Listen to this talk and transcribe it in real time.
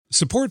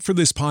Support for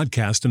this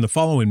podcast and the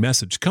following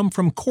message come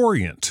from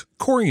Corient.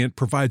 Corient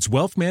provides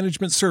wealth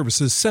management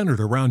services centered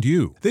around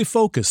you. They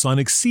focus on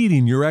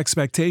exceeding your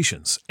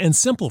expectations and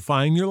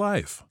simplifying your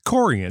life.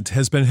 Corient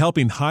has been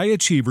helping high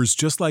achievers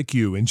just like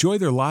you enjoy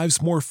their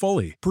lives more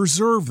fully,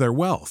 preserve their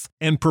wealth,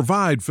 and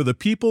provide for the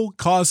people,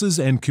 causes,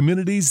 and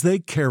communities they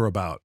care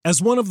about. As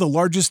one of the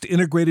largest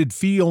integrated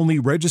fee-only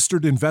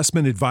registered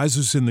investment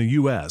advisors in the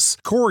U.S.,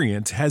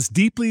 Corient has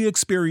deeply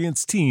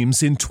experienced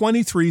teams in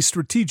 23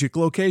 strategic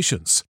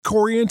locations.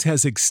 Corient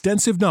has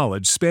extensive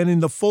knowledge spanning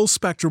the full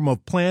spectrum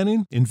of planning,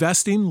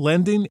 investing,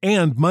 lending,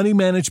 and money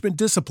management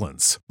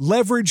disciplines.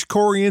 Leverage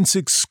Corient's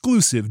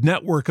exclusive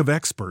network of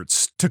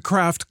experts to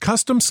craft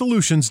custom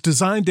solutions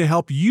designed to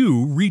help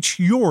you reach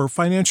your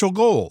financial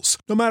goals,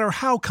 no matter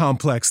how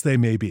complex they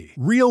may be.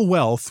 Real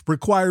wealth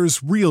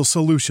requires real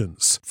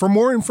solutions. For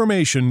more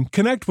information,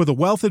 connect with a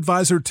wealth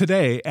advisor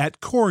today at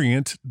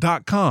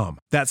Corient.com.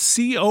 That's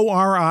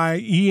Corient.com.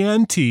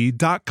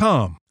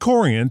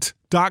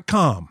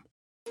 Corient.com.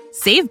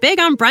 Save big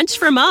on brunch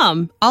for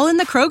mom, all in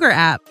the Kroger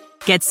app.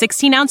 Get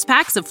 16-ounce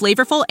packs of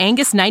flavorful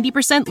Angus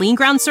 90% lean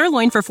ground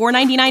sirloin for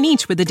 $4.99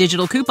 each with a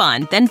digital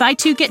coupon. Then buy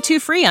 2, get 2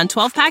 free on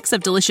 12 packs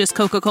of delicious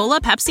Coca-Cola,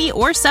 Pepsi,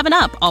 or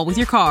 7-Up, all with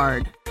your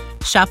card.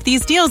 Shop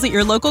these deals at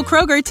your local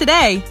Kroger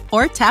today,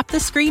 or tap the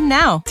screen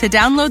now to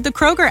download the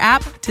Kroger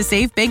app to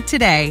save big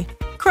today.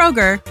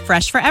 Kroger,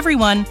 fresh for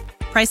everyone.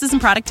 Prices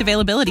and product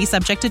availability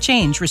subject to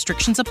change.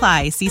 Restrictions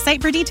apply. See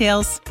site for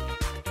details.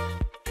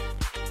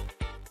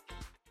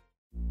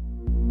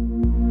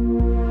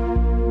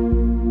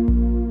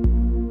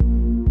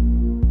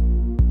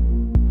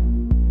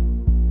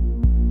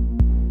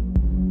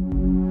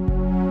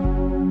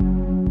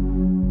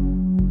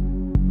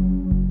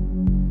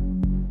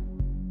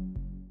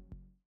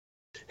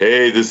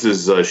 Hey, this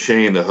is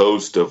Shane, the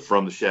host of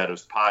From the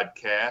Shadows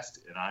podcast,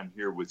 and I'm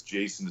here with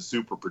Jason, the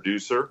super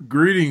producer.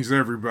 Greetings,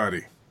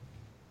 everybody.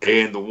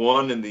 And the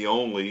one and the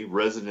only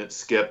resident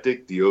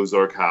skeptic, the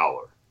Ozark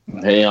Howler.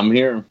 Hey, I'm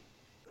here.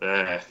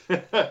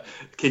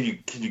 Can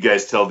you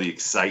guys tell the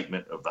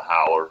excitement of the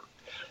Howler?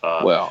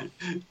 Well,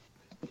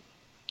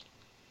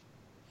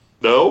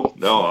 no,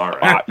 all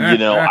right.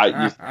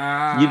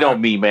 you know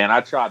me, man.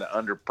 I try to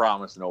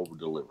underpromise and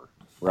overdeliver,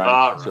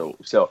 right?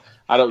 So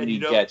I don't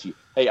need catchy.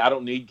 Hey, I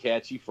don't need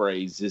catchy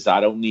phrases.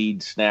 I don't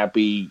need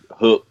snappy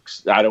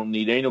hooks. Ain't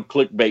no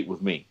clickbait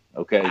with me.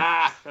 Okay,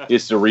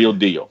 it's the real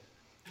deal.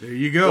 There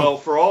you go. Well,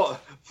 for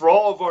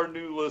all of our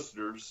new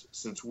listeners,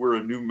 since we're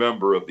a new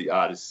member of the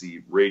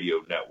Odyssey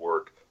Radio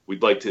Network,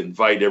 we'd like to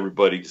invite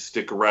everybody to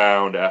stick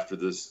around after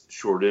this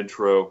short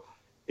intro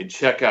and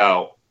check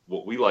out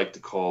what we like to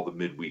call the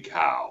Midweek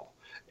Howl.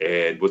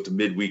 And what the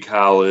Midweek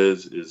Howl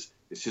is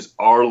it's just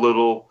our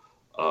little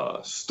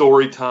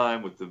story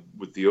time with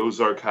the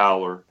Ozark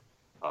Howler.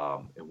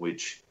 In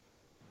which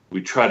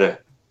we try to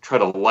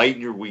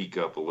lighten your week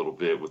up a little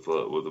bit with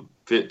a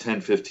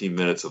 10-15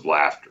 minutes of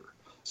laughter.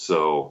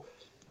 So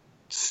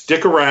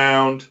stick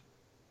around,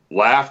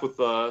 laugh with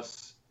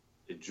us,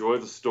 enjoy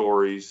the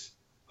stories.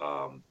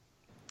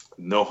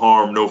 No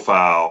harm, no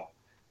foul.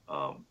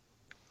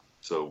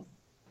 So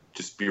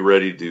just be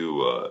ready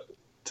to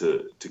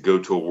go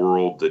to a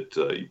world that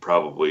you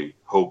probably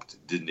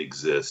hoped didn't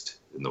exist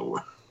in the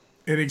world,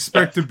 and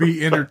expect to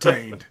be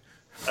entertained.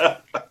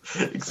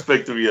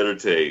 Expect to be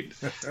entertained.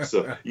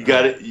 So you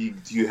got it.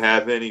 Do you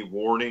have any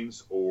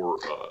warnings or?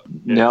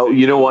 No,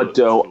 you know what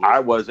though, I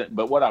wasn't.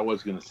 But what I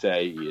was going to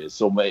say is,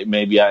 so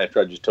maybe after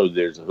I just told you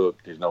there's a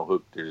hook, there's no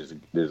hook, there's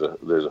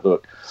a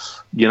hook.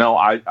 You know,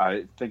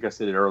 I think I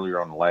said it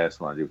earlier on the last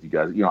one I did with you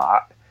guys. You know,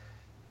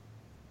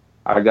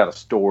 I got a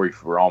story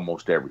for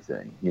almost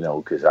everything. You know,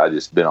 because I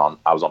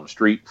was on the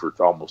street for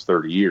almost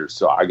 30 years,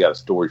 so I got a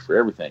story for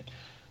everything.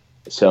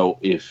 So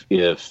if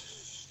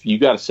you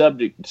got a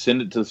subject,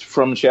 send it to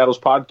From the Shadows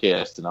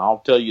podcast, and I'll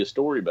tell you a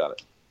story about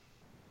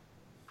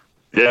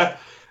it.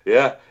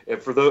 Yeah.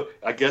 And for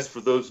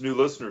those new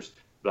listeners,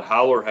 the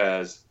Howler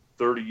has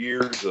 30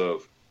 years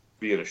of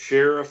being a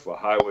sheriff, a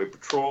highway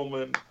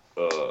patrolman,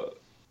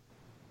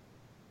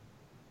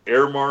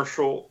 air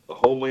marshal, a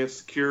Homeland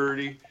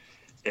Security,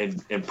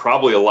 and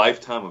probably a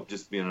lifetime of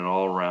just being an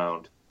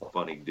all-around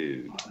funny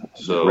dude.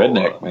 So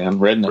redneck, man,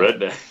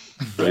 redneck.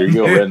 There you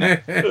go, redneck.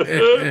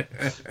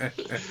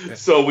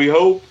 So we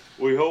hope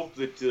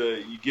that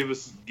you give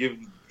us a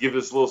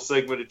little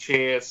segment a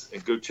chance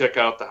and go check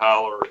out the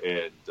Howler.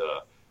 And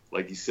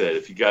like you said,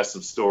 if you got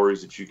some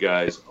stories that you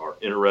guys are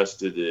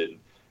interested in,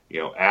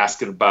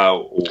 asking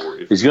about, or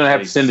if he's going to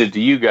have to send it to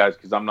you guys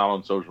because I'm not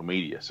on social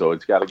media, so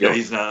it's got to go. Yeah,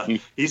 he's not.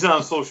 He's not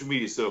on social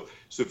media. So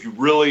if you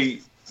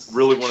really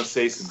want to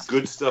say some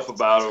good stuff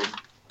about him,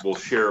 we'll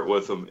share it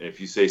with him. If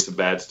you say some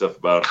bad stuff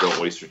about him,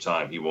 don't waste your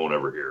time. He won't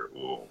ever hear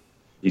it.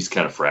 He's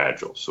kind of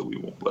fragile, so we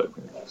won't let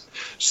him.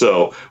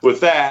 So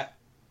with that,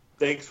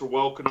 thanks for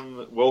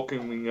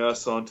welcoming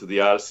us onto the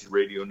Odyssey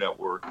Radio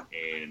Network,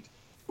 and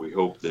we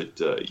hope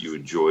that you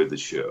enjoy the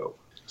show.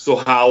 So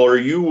Howler,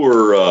 you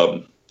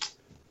were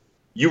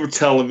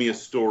telling me a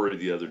story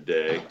the other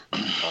day,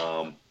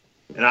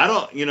 and I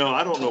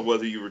don't know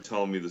whether you were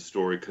telling me the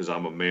story because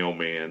I'm a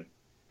mailman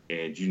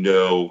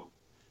and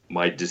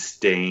my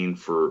disdain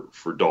for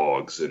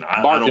dogs. And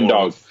barking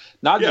dogs.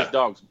 Not just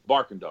dogs,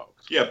 barking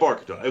dogs. Yeah,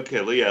 barking dogs.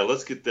 Okay, yeah,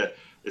 let's get that.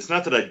 It's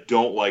not that I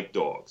don't like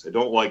dogs. I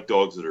don't like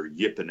dogs that are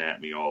yipping at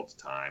me all the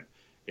time.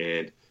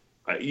 And,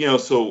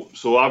 so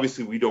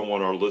obviously we don't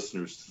want our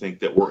listeners to think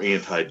that we're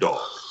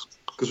anti-dogs.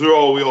 Because we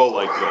all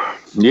like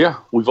dogs. Yeah,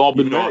 we've all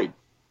been married.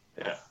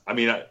 Yeah, I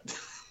mean, that's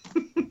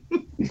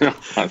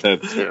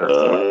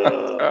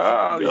terrible.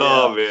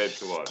 Oh man,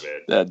 come on,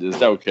 man. That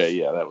is okay.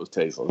 Yeah, that was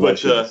tasteless. But, I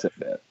should have said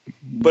that.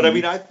 But I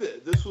mean, I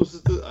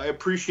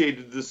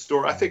appreciated this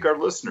story. I think our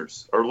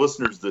listeners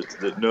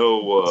that know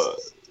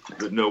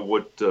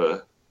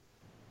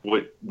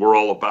what we're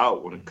all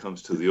about when it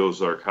comes to the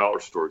Ozark Howler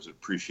stories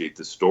appreciate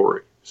this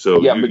story.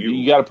 So yeah, but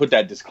you got to put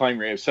that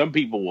disclaimer. Some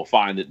people will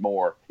find it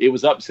more. It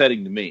was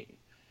upsetting to me,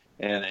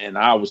 and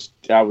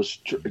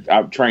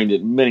I'm trained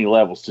at many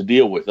levels to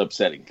deal with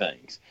upsetting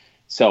things.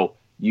 So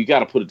you got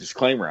to put a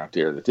disclaimer out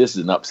there that this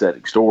is an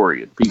upsetting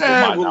story, and people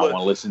might not want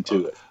to listen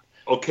to it.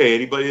 Okay,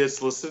 anybody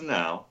that's listening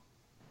now,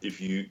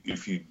 if you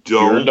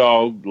don't, you're a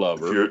dog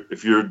lover.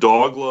 If you're a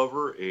dog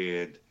lover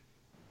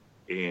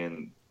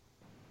and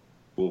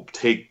will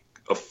take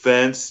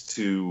offense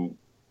to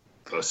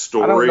a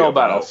story. I don't know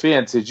about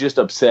offense. It's just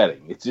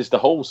upsetting. It's just the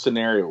whole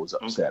scenario is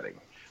upsetting.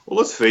 Well,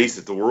 let's face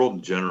it. The world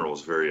in general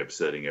is very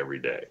upsetting every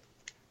day.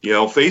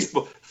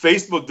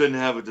 Facebook doesn't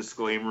have a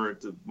disclaimer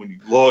when you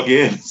log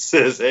in. It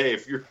says, "Hey,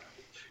 if you're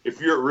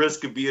at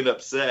risk of being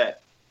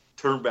upset,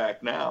 turn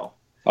back now."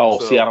 Oh,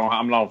 so, see,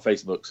 I'm not on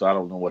Facebook, so I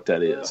don't know what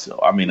that is. So,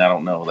 I mean, I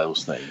don't know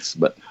those things.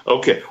 But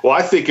okay, well,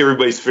 I think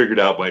everybody's figured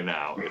out by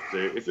now.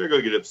 If they're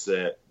going to get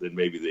upset, then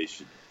maybe they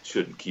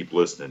shouldn't keep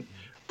listening.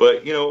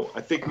 But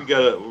I think we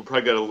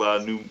probably got a lot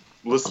of new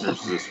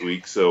listeners this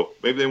week, so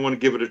maybe they want to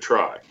give it a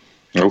try.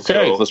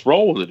 Okay, so, let's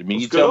roll with it. I mean,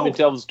 you tell me to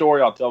tell the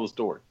story, I'll tell the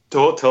story.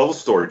 Tell the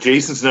story.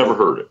 Jason's never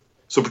heard it,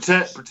 so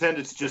pretend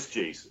it's just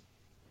Jason.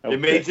 Okay. It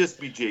may just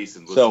be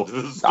Jason. Listen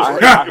to the story.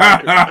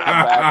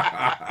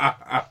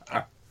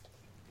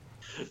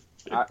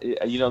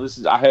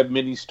 I have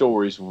many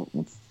stories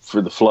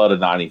for the flood of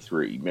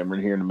 '93. Remember,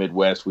 here in the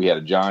Midwest, we had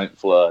a giant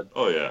flood.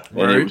 Oh yeah,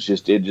 and it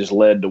just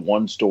led to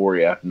one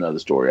story after another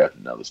story after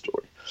another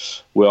story.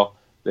 Well,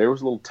 there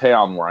was a little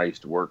town where I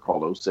used to work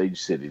called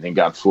Osage City, and it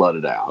got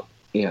flooded out.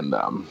 And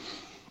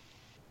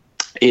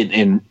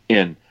in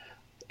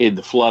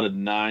the flood of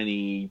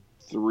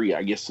 '93,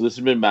 I guess. So this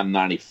has been about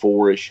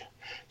 '94-ish.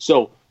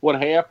 So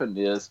what happened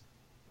is,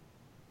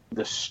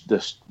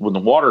 when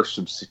the water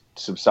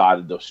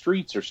subsided, those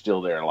streets are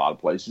still there in a lot of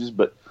places,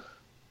 but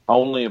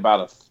only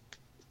about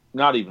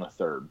not even a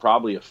third,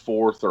 probably a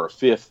fourth or a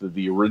fifth of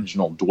the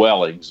original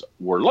dwellings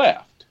were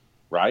left.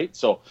 Right,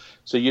 so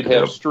you'd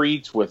have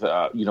streets with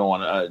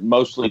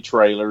mostly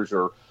trailers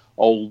or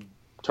old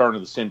turn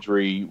of the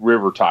century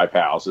river type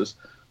houses,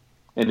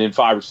 and then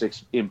 5 or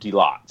 6 empty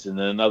lots, and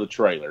then another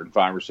trailer and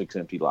 5 or 6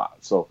 empty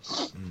lots. So.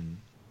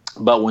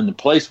 But when the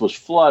place was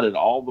flooded,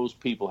 all those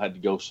people had to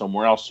go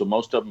somewhere else. So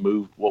most of them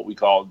moved, what we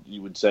call,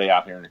 you would say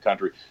out here in the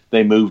country,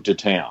 they moved to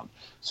town.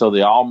 So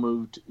they all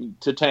moved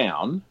to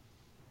town.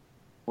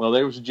 Well,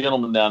 there was a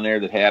gentleman down there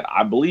that had,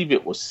 I believe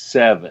it was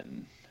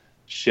 7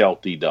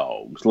 Sheltie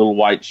dogs, little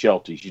white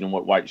Shelties. You know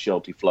what white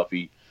Sheltie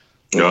fluffy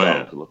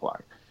dogs look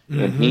like.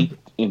 Mm-hmm.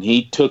 And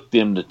he took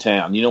them to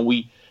town. There's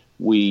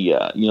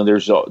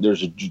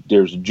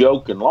a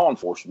joke in law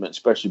enforcement,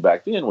 especially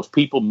back then, was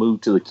people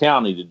moved to the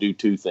county to do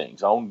 2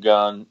 things: own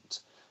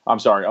dogs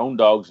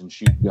and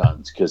shoot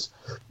guns, because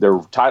they're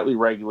tightly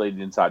regulated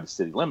inside the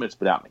city limits.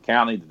 But out in the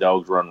county, the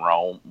dogs run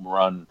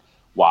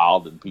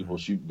wild, and people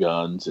shoot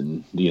guns,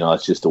 and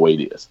that's just the way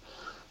it is.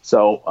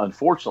 So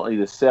unfortunately,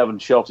 the 7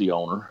 Sheltie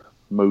owner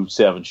moved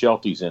 7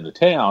 Shelties into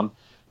town,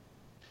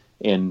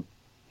 and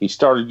he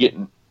started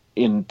getting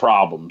in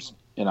problems.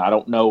 And I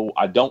don't know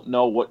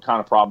what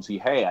kind of problems he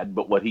had,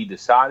 but what he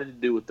decided to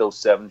do with those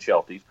 7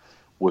 Shelties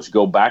was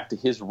go back to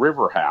his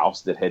river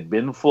house that had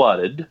been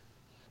flooded,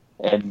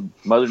 and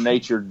Mother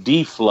Nature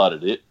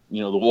deflooded it.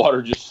 The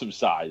water just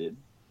subsided.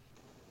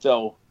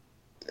 So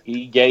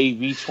he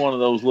gave each one of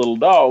those little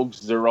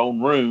dogs their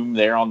own room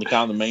there on the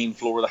kind of the main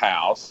floor of the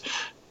house,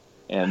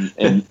 and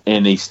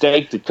he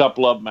staked a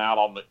couple of them out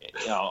on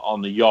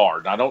the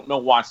yard. I don't know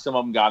why some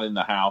of them got in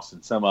the house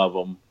and some of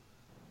them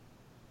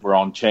were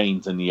on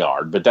chains in the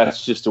yard, but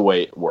that's just the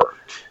way it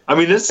worked. I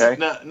mean,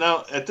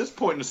 now at this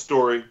point in the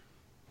story,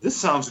 this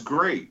sounds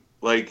great.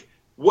 Like,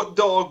 what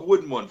dog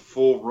wouldn't want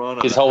full run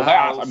on his whole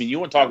house? I mean,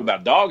 you want to talk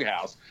about dog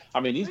house? I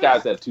mean, these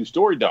guys had a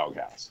 2-story dog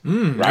house,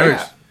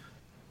 right?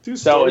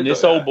 Nice. So, and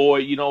this old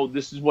boy,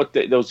 this is what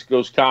those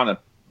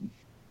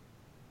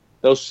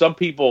some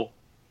people.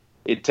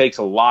 It takes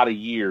a lot of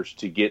years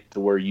to get to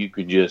where you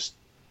can just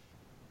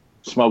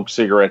smoke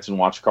cigarettes and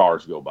watch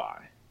cars go by.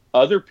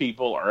 Other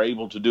people are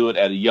able to do it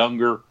at a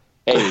younger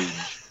age.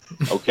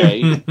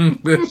 Okay.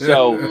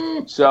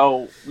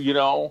 so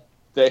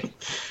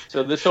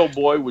this old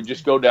boy would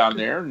just go down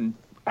there and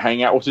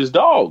hang out with his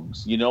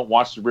dogs,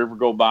 watch the river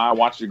go by,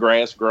 watch the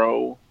grass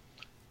grow,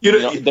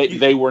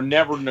 They were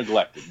never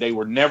neglected. They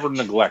were never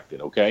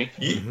neglected. Okay.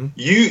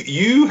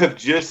 You have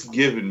just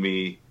given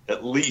me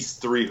at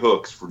least 3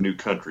 hooks for new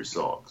country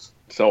songs.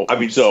 So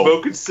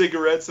smoking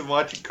cigarettes and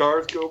watching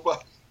cars go by.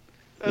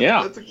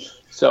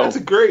 That's a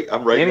great.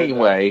 I'm right.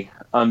 Anyway,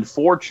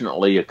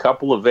 unfortunately, a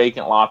couple of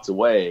vacant lots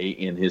away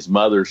in his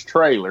mother's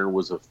trailer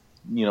was a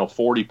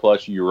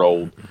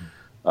 40-plus-year-old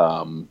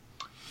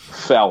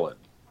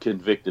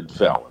convicted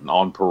felon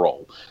on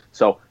parole.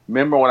 So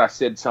remember when I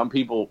said some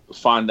people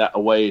find that a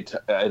way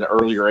at an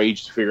earlier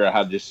age to figure out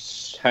how to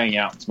just hang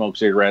out and smoke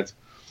cigarettes?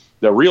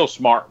 The real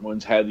smart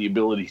ones had the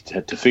ability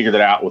to figure that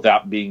out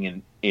without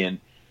being in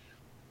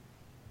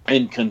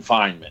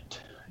confinement,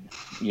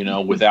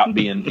 without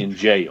being in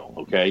jail.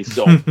 Okay.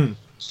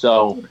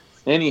 So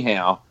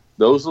anyhow,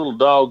 those little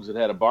dogs that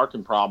had a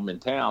barking problem in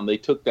town, they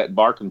took that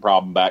barking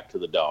problem back to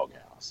the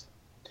doghouse.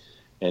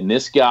 And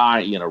this guy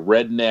in a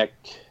redneck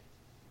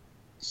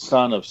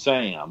Son of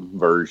Sam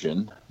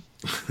version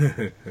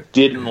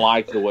didn't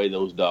like the way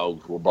those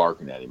dogs were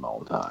barking at him all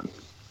the time,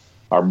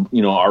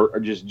 or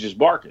just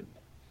barking.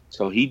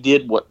 So he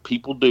did what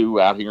people do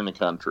out here in the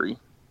country,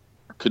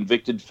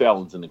 convicted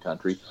felons in the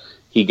country.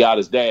 He got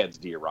his dad's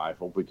deer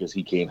rifle because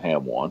he can't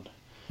have one,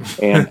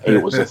 and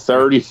it was a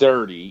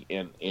 30-30.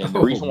 And the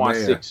reason why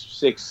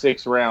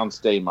six rounds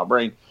stay in my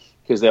brain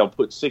because they'll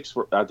put 6.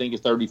 I think a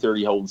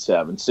 30-30 holds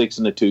 7, 6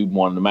 in the tube,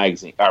 1 in the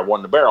magazine, or 1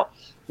 in the barrel.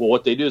 Well,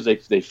 what they do is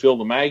they fill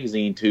the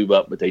magazine tube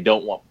up, but they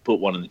don't want to put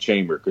one in the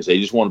chamber because they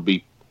just want to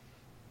be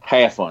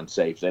half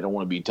unsafe. They don't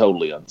want to be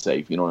totally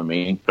unsafe. You know what I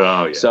mean?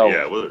 Oh yeah.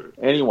 So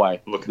anyway,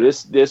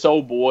 this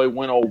old boy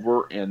went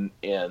over and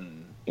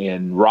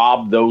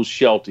robbed those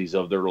Shelties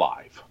of their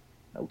life.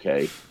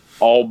 Okay,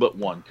 all but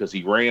one because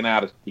he ran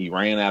out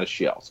of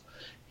shells.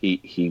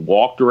 He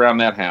walked around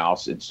that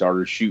house and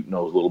started shooting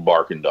those little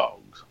barking dogs.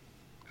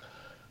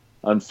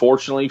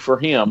 Unfortunately for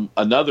him,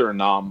 another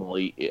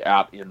anomaly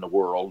out in the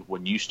world,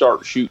 when you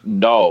start shooting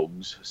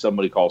dogs,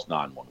 somebody calls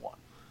 911.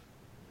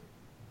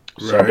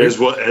 Right.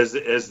 So,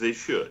 as they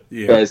should.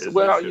 Yeah.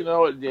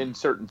 In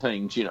certain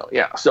things,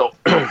 yeah. So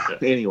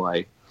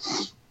anyway,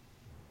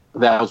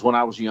 that was when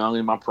I was young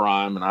in my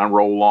prime, and I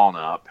roll on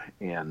up,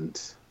 and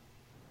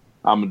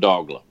I'm a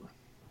dog lover,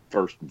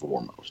 first and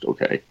foremost,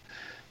 okay?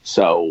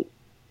 So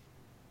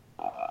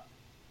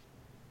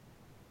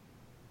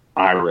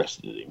I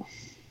arrested him.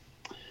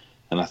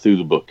 And I threw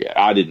the book at.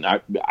 I didn't.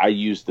 I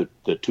used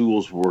the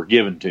tools were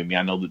given to me.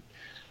 I know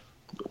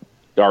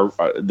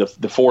that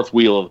the fourth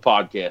wheel of the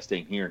podcast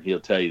ain't here, and he'll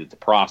tell you that the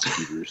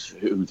prosecutors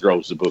who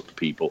throws the book to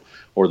people,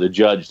 or the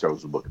judge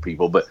throws the book to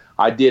people. But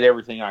I did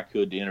everything I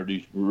could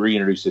to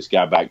reintroduce this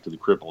guy back to the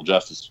criminal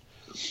justice,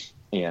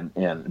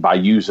 and by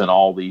using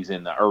all these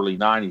in the early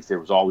 '90s, there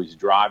was all these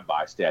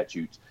drive-by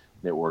statutes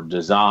that were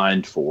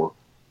designed to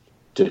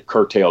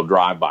curtail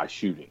drive-by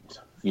shootings.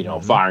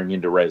 Firing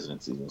into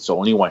residences. And so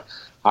anyway,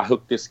 I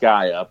hooked this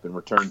guy up and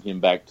returned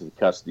him back to the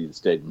custody of the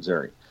state of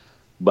Missouri.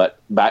 But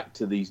back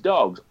to these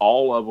dogs,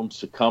 all of them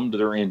succumbed to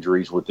their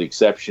injuries with the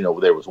exception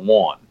of there was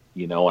one,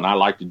 and I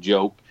like to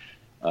joke,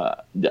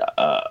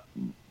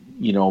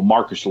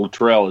 Marcus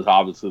Luttrell is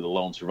obviously the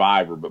lone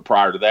survivor, but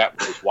prior to that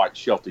was this white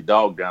Sheltie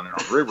dog down there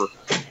on the river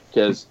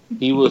because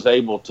he was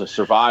able to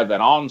survive that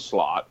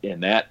onslaught,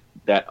 and that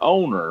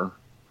owner,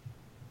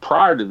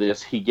 prior to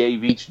this, he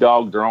gave each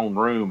dog their own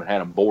room and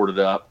had them boarded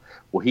up.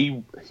 Well,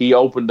 he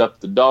opened up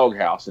the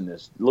doghouse, and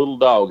this little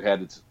dog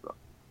had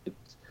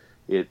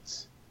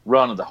its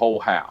run of the whole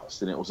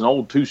house. And it was an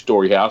old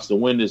 2-story house. The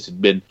windows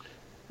had been,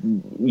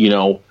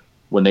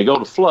 when they go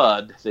to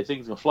flood, they think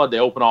it's going to flood, they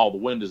open all the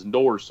windows and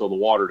doors so the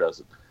water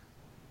doesn't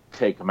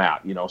take them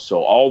out.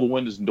 So all the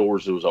windows and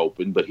doors was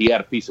open, but he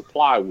had a piece of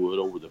plywood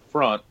over the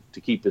front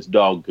to keep this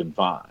dog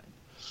confined.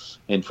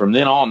 And from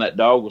then on, that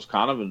dog was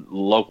kind of a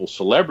local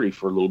celebrity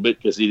for a little bit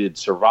because he had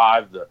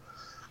survived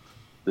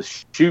the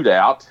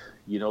shootout,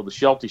 the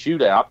Sheltie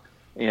shootout,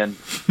 and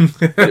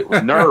it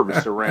was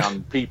nervous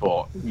around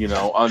people,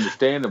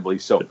 understandably.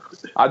 So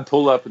I'd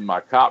pull up in my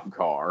cop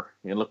car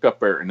and look up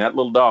there, and that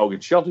little dog,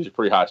 and Shelties are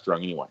pretty high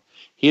strung anyway.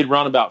 He had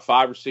run about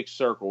 5 or 6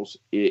 circles,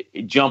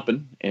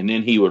 jumping, and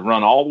then he would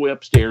run all the way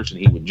upstairs, and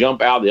he would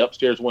jump out of the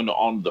upstairs window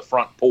onto the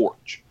front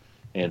porch,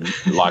 and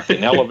like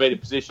an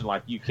elevated position,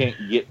 like you can't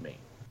get me.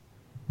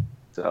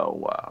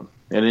 So,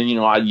 and then,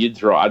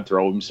 I'd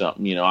throw him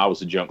something, I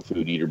was a junk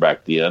food eater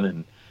back then,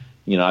 and,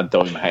 I'd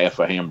throw him half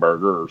a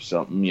hamburger or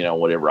something,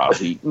 whatever I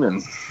was eating.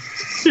 And,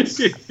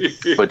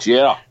 but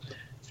yeah,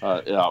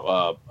 I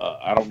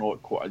don't know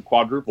what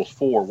quadruple's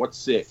 4. What's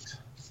 6?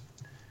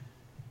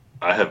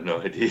 I have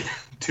no idea.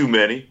 Too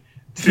many.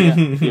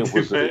 It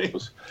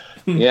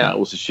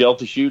was a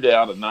Sheltie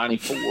shootout at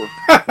 94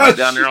 right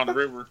down there on the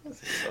river.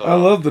 I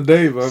love the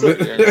name of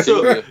it.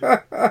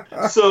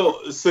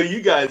 So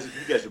you guys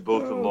are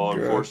both in law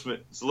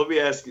enforcement. So let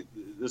me ask you,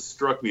 this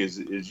struck me as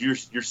you're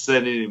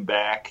sending him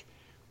back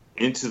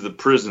into the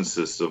prison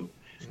system,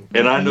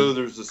 and I know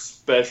there's a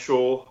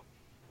special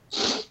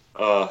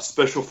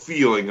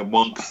feeling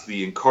amongst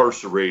the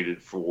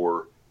incarcerated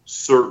for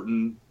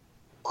certain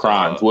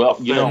crimes. Well,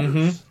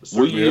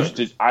 we used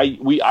to. I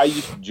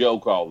used to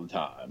joke all the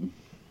time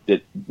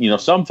that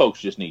some folks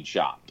just need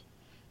shot.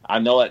 I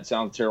know that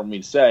sounds terrible for me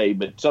to say,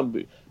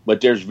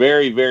 but there's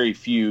very, very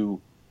few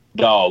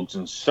dogs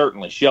and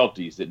certainly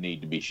Shelties that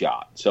need to be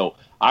shot. So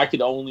I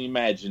could only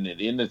imagine that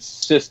in the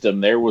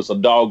system there was a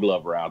dog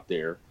lover out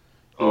there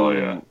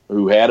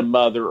who had a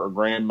mother or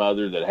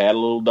grandmother that had a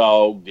little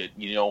dog that,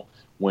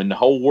 when the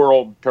whole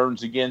world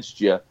turns against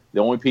you, the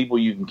only people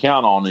you can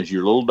count on is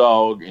your little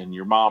dog and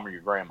your mom or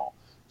your grandma.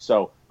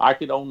 So I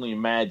could only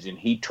imagine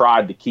he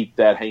tried to keep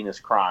that heinous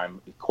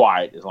crime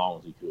quiet as long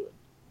as he could.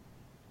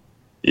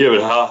 Yeah,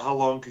 but how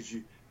long could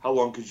you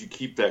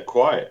keep that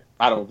quiet?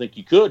 I don't think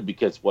you could,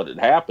 because what had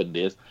happened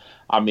is,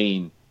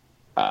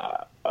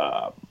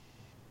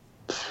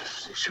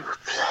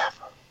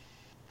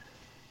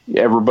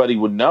 everybody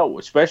would know,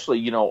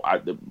 especially,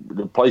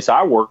 the place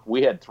I worked,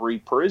 we had 3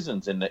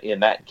 prisons in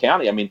that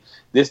county.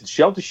 This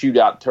shelter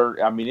shootout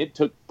it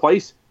took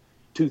place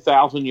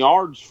 2,000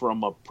 yards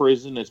from a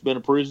prison that's been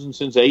a prison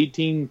since the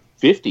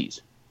 1850s,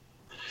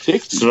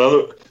 60s.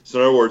 So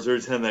in other words,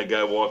 every time that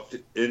guy walked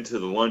into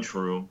the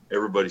lunchroom,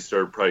 everybody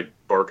started probably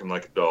barking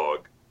like a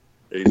dog.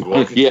 He's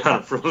walking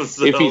down from the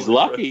cell. If he's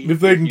lucky. If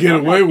they can get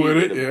away with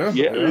it, yeah.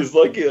 If he's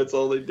lucky, that's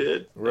all they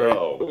did. Right.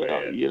 Oh,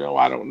 man.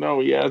 I don't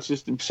know. Yeah, it's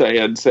just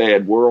a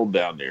sad world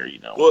down there,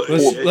 Well,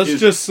 let's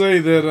just say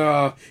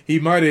that he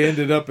might have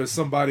ended up as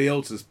somebody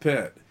else's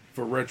pet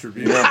for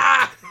retribution.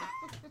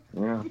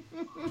 Yeah.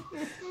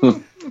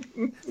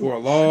 For a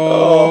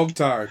long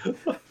time.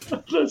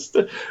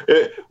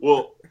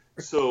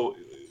 So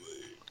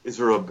is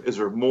there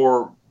a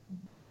more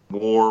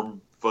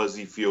warm,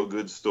 fuzzy,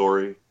 feel-good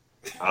story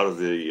out of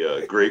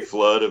the Great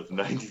Flood of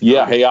 93?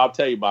 Yeah, hey, I'll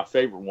tell you my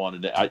favorite one.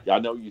 And I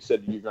know you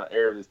said you're going to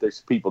air this.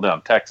 There's people down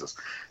in Texas.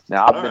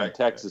 Now, I've been to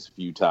Texas a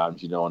few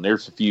times, and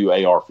there's a few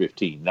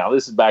AR-15. Now,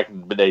 this is back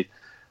in the day.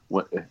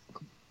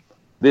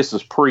 This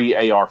is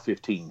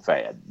pre-AR-15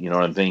 fad. You know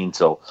what I mean?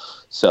 So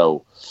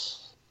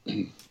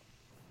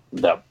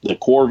the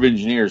Corps of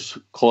Engineers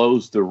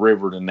closed the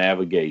river to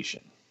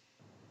navigation.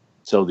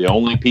 So the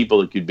only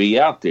people that could be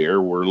out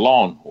there were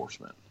law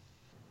enforcement.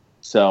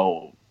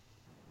 So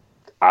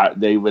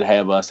they would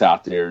have us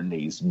out there in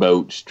these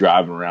boats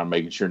driving around,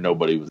 making sure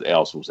nobody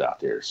else was out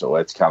there. So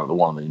that's kind of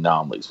one of the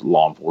anomalies with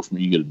law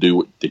enforcement. You got to do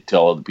what they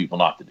tell other people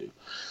not to do.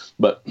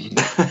 But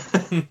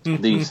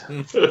these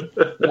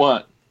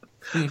what?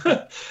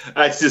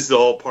 That's just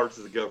all parts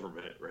of the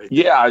government, right?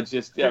 Yeah,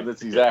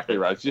 that's exactly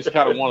right. It's just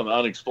kind of one of the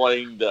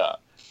unexplained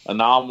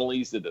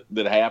anomalies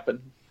that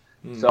happen.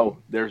 So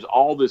there's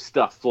all this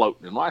stuff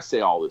floating. And when I say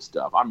all this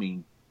stuff, I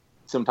mean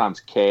sometimes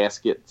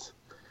caskets,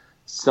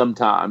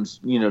 sometimes,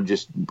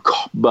 just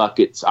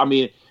buckets.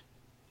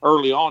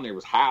 Early on there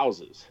was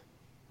houses.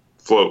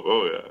 Float.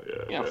 Oh,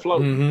 yeah.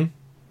 Floating.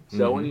 Mm-hmm.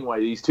 So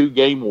anyway, these 2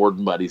 game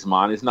warden buddies of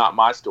mine, it's not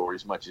my story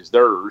as much as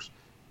theirs,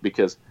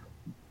 because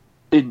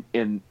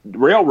in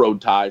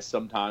railroad ties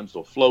sometimes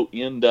they'll float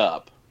end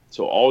up.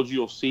 So all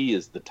you'll see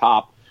is the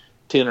top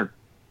 10 or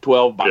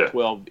 12 by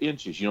 12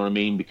 inches, you know what I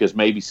mean? Because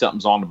maybe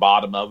something's on the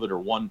bottom of it, or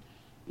one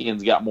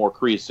end's got more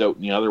creosote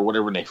than the other,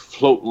 whatever, and they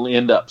float and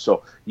end up.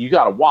 So you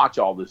got to watch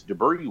all this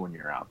debris when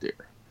you're out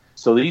there.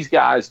 So these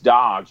guys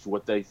dodged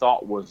what they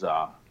thought was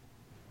a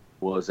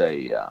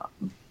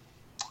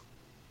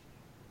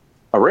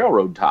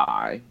railroad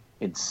tie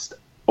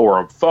or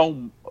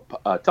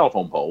a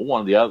telephone pole,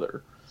 one or the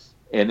other.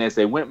 And as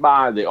they went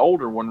by, the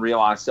older one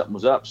realized something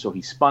was up, so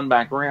he spun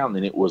back around,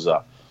 and it was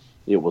a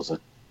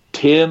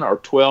 10 or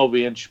 12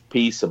 inch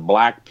piece of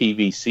black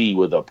PVC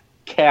with a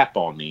cap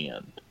on the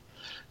end.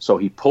 So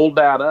he pulled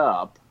that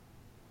up,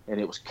 and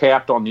it was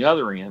capped on the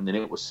other end, and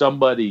it was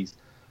somebody's.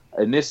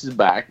 And this is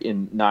back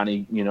in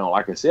 90.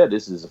 Like I said,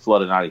 this is the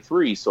flood of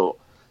 93. So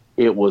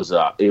it was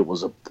a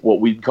what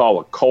we'd call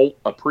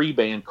a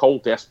pre-band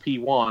Colt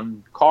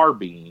SP1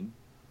 carbine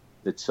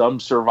that some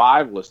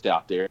survivalist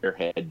out there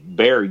had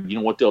buried.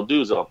 What they'll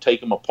do is they'll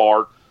take them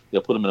apart,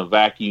 they'll put them in a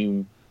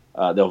vacuum.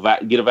 They'll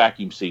get a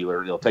vacuum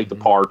sealer. They'll take the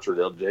parts, or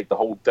they'll take the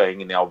whole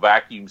thing, and they'll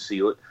vacuum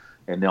seal it,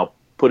 and they'll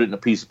put it in a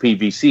piece of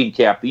PVC and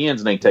cap the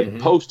ends, and they take a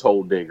post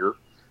hole digger,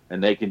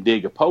 and they can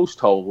dig a post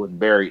hole and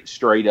bury it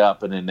straight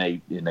up, and then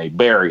they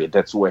bury it.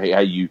 That's the way how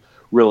you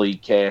really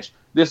cache.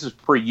 This is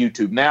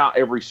pre-YouTube. Now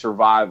every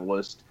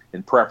survivalist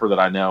and prepper that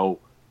I know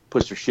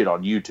puts their shit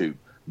on YouTube.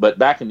 But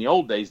back in the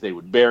old days, they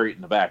would bury it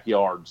in the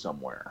backyard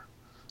somewhere.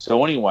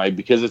 So anyway,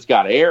 because it's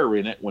got air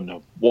in it, when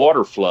the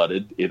water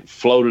flooded, it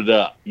floated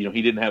up. He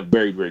didn't have it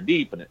buried very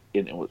deep, and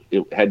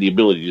it had the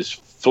ability to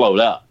just float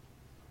up.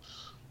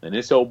 And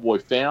this old boy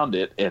found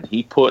it, and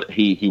he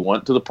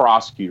went to the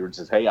prosecutor and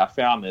says, "Hey, I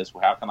found this.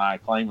 Well, how can I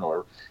claim it?"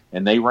 Or,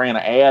 and they ran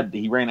an ad.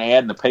 He ran an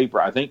ad in the paper,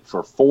 I think,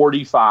 for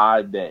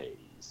 45 days.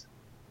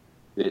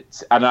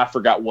 And I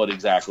forgot what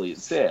exactly it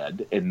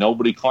said, and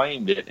nobody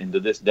claimed it. And to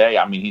this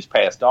day, he's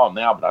passed on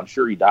now, but I'm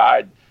sure he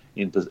died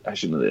in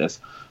possession of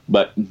this.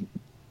 But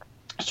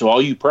so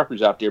all you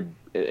preppers out there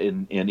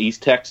in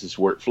East Texas,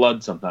 where it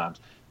floods sometimes,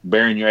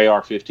 burying your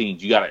AR-15s,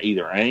 you got to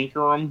either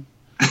anchor them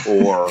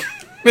or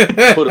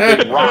put a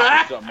big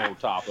rock or something on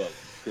top of it.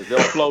 because they'll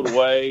float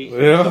away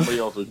and somebody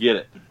else will get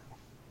it.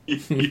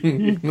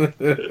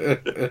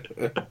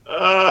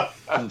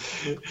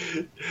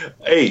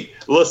 Hey,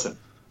 listen.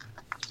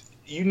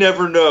 You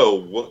never know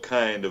what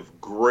kind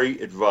of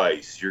great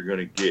advice you're going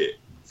to get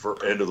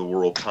for end of the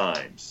world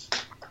times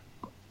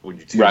when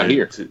you tune right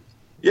here.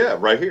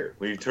 Right here.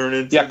 When you turn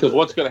into because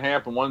what's going to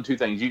happen? One of two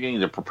things: you can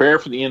either prepare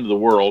for the end of the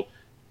world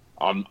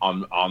on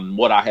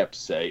what I have to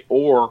say,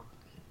 or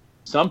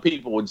some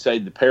people would say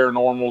the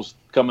paranormal's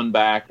coming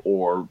back,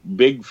 or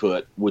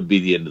Bigfoot would be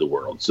the end of the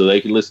world. So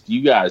they can listen to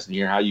you guys and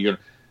hear how you're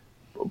going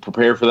to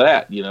prepare for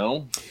that. You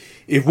know.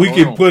 If we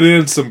can put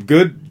in some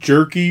good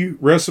jerky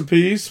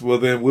recipes, well,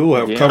 then we'll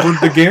have covered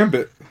the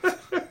gambit.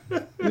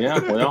 Yeah,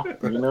 well,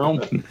 you know,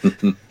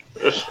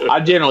 I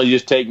generally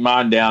just take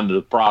mine down to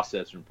the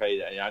processor and pay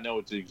that. I know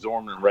it's an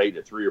exorbitant rate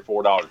at $3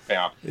 or $4 a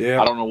pound.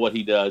 Yeah. I don't know what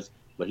he does,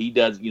 but he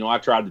does. You know, I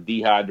tried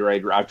the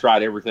dehydrator. I've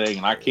tried everything,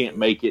 and I can't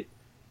make it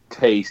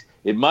taste.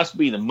 It must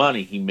be the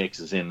money he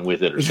mixes in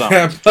with it or something.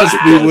 That must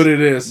be what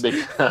it is.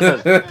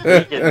 Because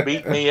he can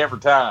beat me every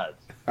time.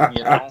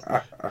 You know.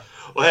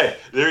 Well, hey,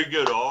 there you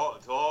go to all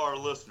our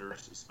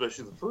listeners,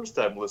 especially the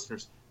first-time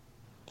listeners.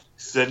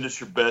 Send us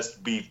your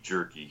best beef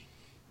jerky,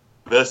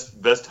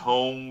 best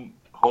home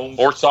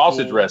or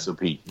sausage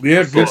recipe.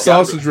 Yeah, good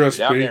sausage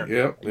recipe.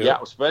 Yep. Yeah,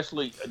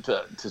 especially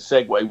to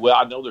segue. Well,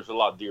 I know there's a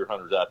lot of deer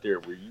hunters out there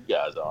where you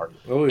guys are.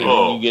 Oh yeah. And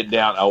then you get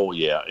down. Oh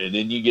yeah, and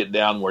then you get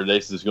down where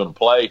this is going to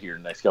play here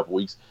in the next couple of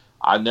weeks.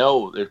 I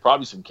know there's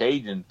probably some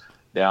Cajun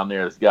down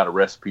there that's got a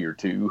recipe or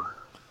two.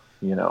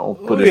 You know,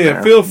 put it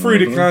there. Feel free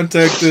to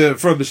contact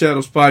From the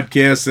Shadows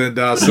podcast and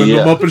send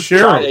them up and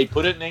share them. Hey,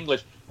 put it in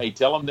English. Hey,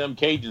 tell them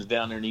Cajuns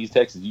down there in East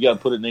Texas, you got to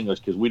put it in English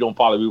because we don't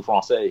parle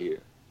français here.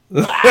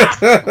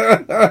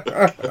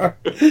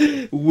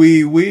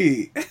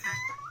 Oui.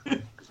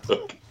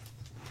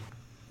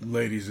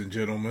 Ladies and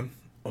gentlemen,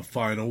 a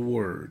final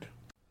word.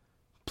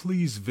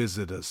 Please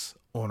visit us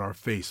on our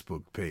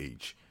Facebook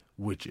page,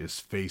 which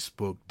is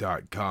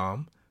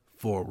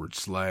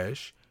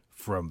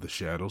facebook.com/From the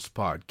Shadows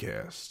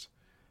Podcast,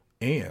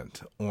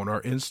 and on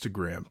our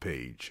Instagram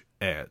page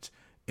at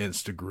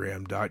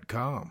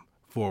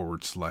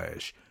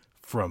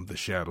instagram.com/From the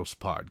Shadows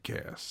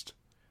Podcast.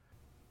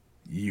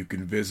 You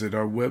can visit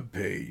our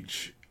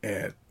webpage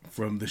at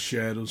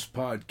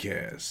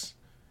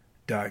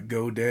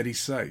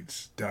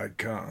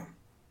FromTheShadowsPodcast.GoDaddySites.com,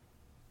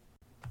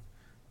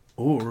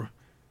 or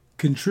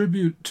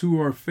contribute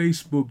to our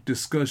Facebook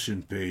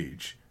discussion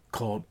page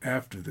called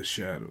After the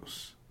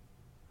Shadows,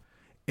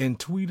 and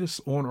tweet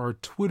us on our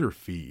Twitter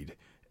feed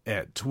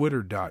at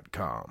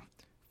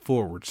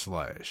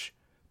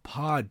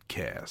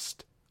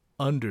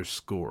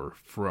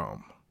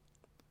twitter.com/podcast_from.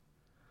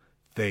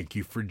 Thank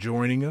you for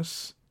joining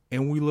us,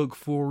 and we look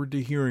forward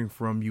to hearing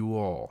from you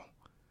all.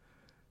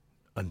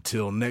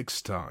 Until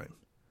next time,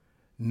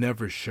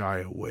 never shy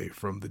away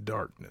from the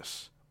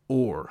darkness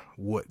or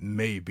what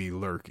may be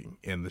lurking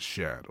in the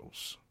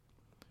shadows.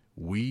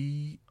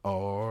 We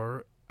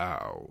are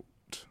out.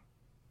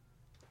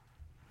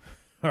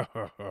 God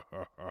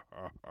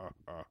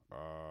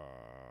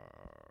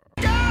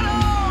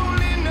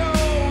only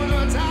knows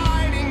what's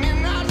hiding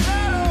in our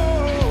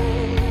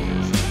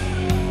shadows.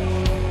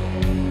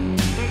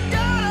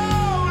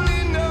 God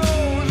only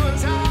knows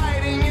what's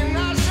hiding in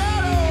our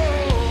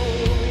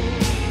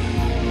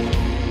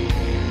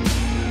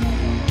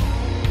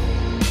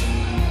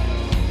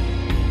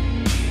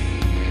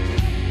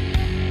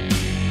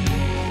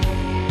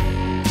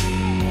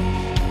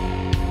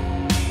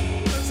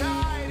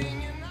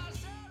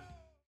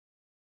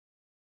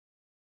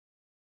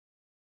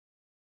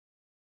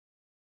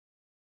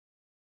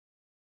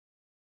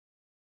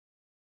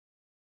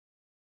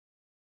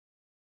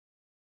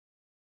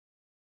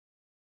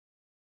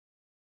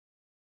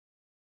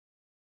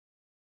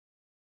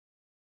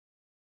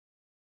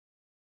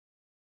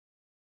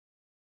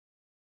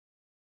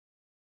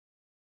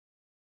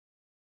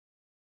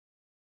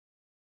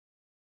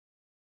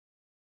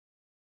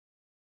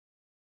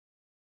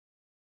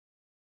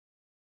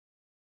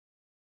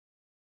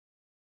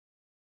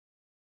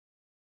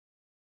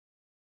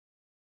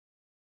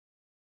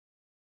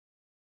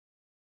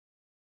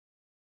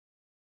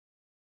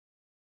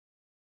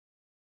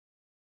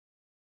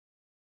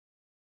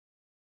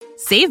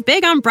Save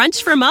big on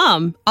brunch for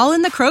mom, all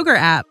in the Kroger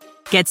app.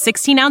 Get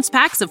 16-ounce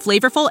packs of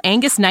flavorful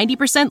Angus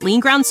 90% lean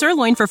ground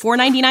sirloin for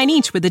 $4.99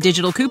 each with a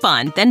digital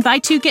coupon. Then buy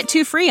 2, get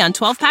 2 free on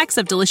 12 packs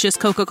of delicious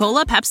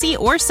Coca-Cola, Pepsi,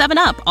 or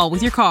 7-Up, all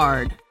with your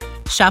card.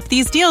 Shop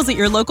these deals at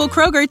your local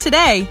Kroger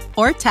today,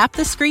 or tap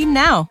the screen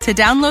now to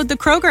download the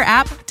Kroger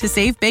app to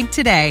save big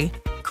today.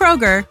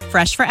 Kroger,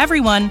 fresh for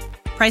everyone.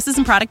 Prices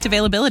and product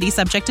availability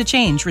subject to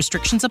change.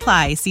 Restrictions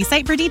apply. See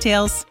site for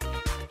details.